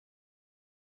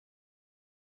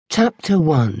Chapter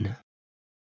 1.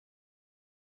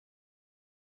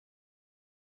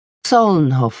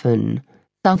 Solnhofen,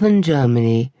 southern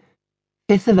Germany,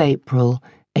 5th of April,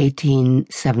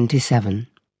 1877.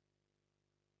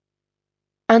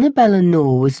 Annabella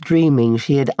Knorr was dreaming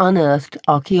she had unearthed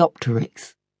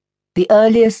Archaeopteryx, the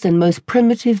earliest and most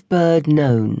primitive bird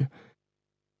known.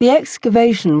 The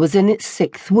excavation was in its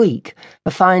 6th week.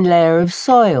 A fine layer of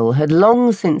soil had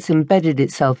long since embedded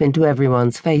itself into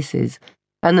everyone's faces,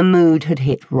 and the mood had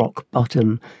hit rock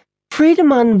bottom.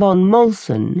 Friedemann von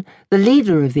Molson, the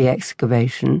leader of the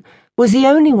excavation, was the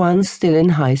only one still in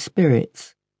high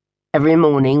spirits. Every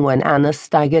morning when Anna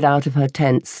staggered out of her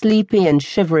tent, sleepy and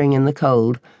shivering in the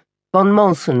cold, von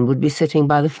Molson would be sitting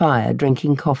by the fire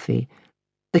drinking coffee,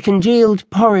 the congealed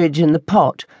porridge in the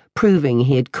pot proving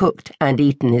he had cooked and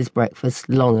eaten his breakfast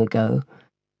long ago.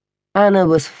 Anna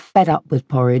was fed up with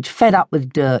porridge, fed up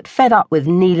with dirt, fed up with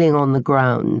kneeling on the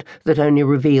ground that only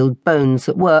revealed bones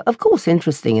that were, of course,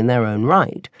 interesting in their own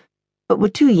right, but were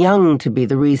too young to be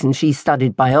the reason she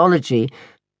studied biology,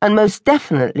 and most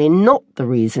definitely not the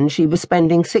reason she was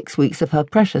spending 6 weeks of her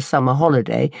precious summer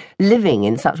holiday living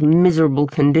in such miserable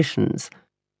conditions.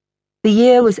 The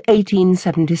year was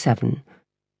 1877.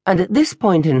 And at this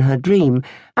point in her dream,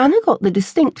 Anna got the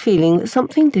distinct feeling that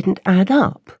something didn't add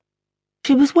up.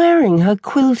 She was wearing her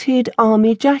quilted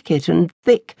army jacket and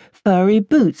thick, furry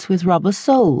boots with rubber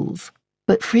soles.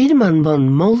 But Friedemann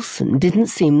von Molson didn't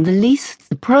seem the least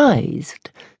surprised,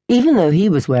 even though he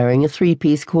was wearing a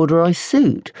 3-piece corduroy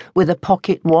suit, with a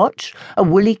pocket watch, a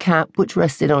woolly cap which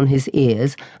rested on his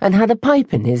ears, and had a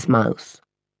pipe in his mouth.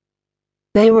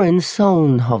 They were in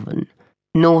Solnhofen,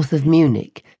 north of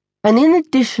Munich, and in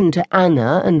addition to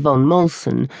Anna and von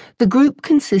Molson, the group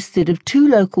consisted of 2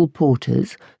 local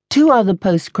porters, 2 other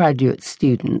postgraduate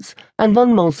students, and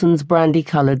von Molson's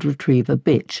brandy-coloured retriever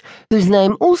bitch, whose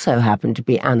name also happened to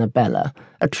be Annabella,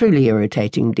 a truly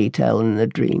irritating detail in the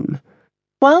dream.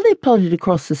 While they plodded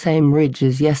across the same ridge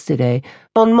as yesterday,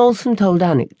 von Molson told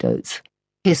anecdotes.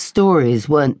 His stories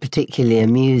weren't particularly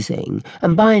amusing,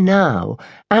 and by now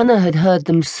Anna had heard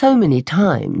them so many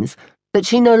times that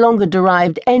she no longer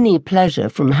derived any pleasure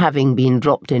from having been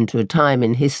dropped into a time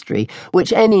in history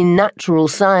which any natural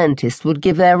scientist would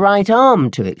give their right arm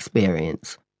to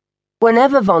experience.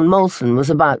 Whenever von Molson was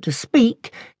about to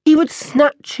speak, he would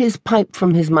snatch his pipe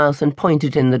from his mouth and point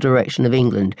it in the direction of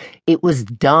England. It was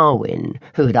Darwin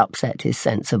who had upset his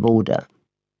sense of order.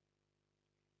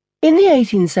 In the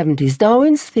 1870s,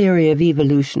 Darwin's theory of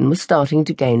evolution was starting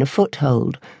to gain a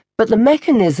foothold, but the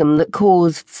mechanism that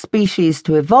caused species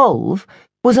to evolve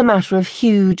was a matter of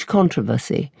huge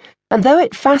controversy, and though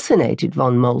it fascinated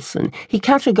von Molson, he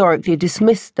categorically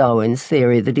dismissed Darwin's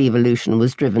theory that evolution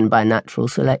was driven by natural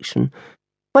selection.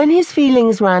 When his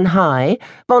feelings ran high,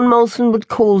 von Molson would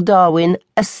call Darwin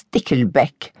a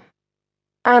stickleback.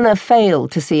 Anna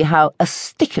failed to see how a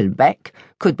stickleback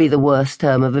could be the worst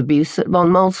term of abuse that von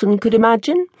Molson could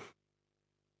imagine.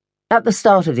 At the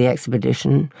start of the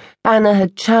expedition, Anna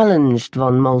had challenged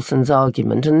von Molson's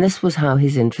argument, and this was how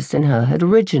his interest in her had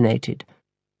originated.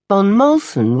 Von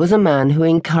Molson was a man who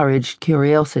encouraged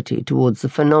curiosity towards the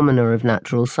phenomena of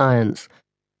natural science,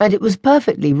 and it was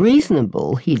perfectly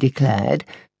reasonable, he declared,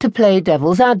 to play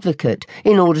devil's advocate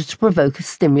in order to provoke a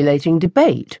stimulating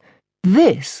debate.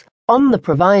 This on the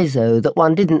proviso that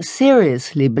one didn't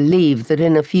seriously believe that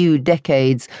in a few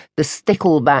decades the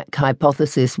stickleback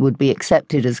hypothesis would be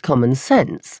accepted as common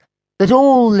sense, that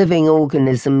all living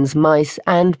organisms, mice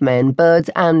and men, birds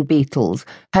and beetles,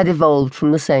 had evolved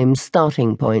from the same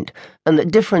starting point, and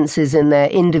that differences in their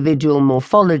individual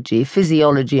morphology,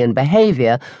 physiology and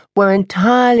behaviour were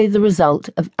entirely the result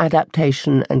of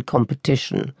adaptation and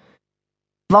competition.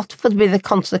 What would be the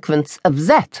consequence of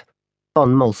that?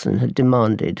 Von Molson had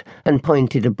demanded, and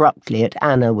pointed abruptly at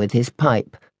Anna with his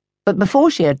pipe. But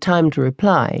before she had time to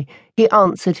reply, he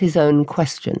answered his own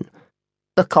question.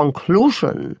 The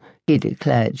conclusion, he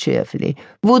declared cheerfully,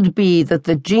 would be that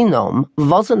the genome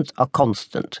wasn't a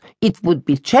constant. It would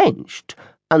be changed,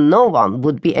 and no one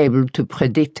would be able to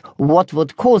predict what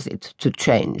would cause it to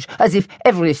change, as if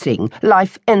everything,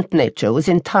 life and nature, was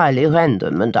entirely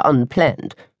random and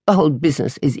unplanned. The whole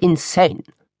business is insane.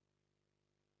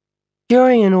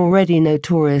 During an already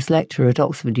notorious lecture at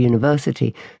Oxford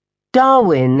University,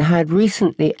 Darwin had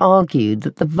recently argued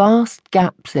that the vast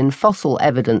gaps in fossil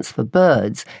evidence for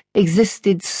birds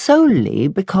existed solely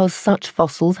because such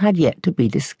fossils had yet to be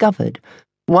discovered.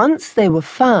 Once they were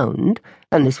found,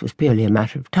 and this was purely a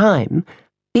matter of time,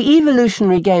 the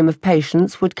evolutionary game of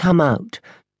patience would come out,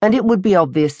 and it would be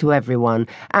obvious to everyone,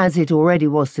 as it already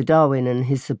was to Darwin and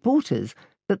his supporters,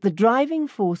 that the driving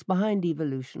force behind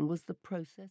evolution was the process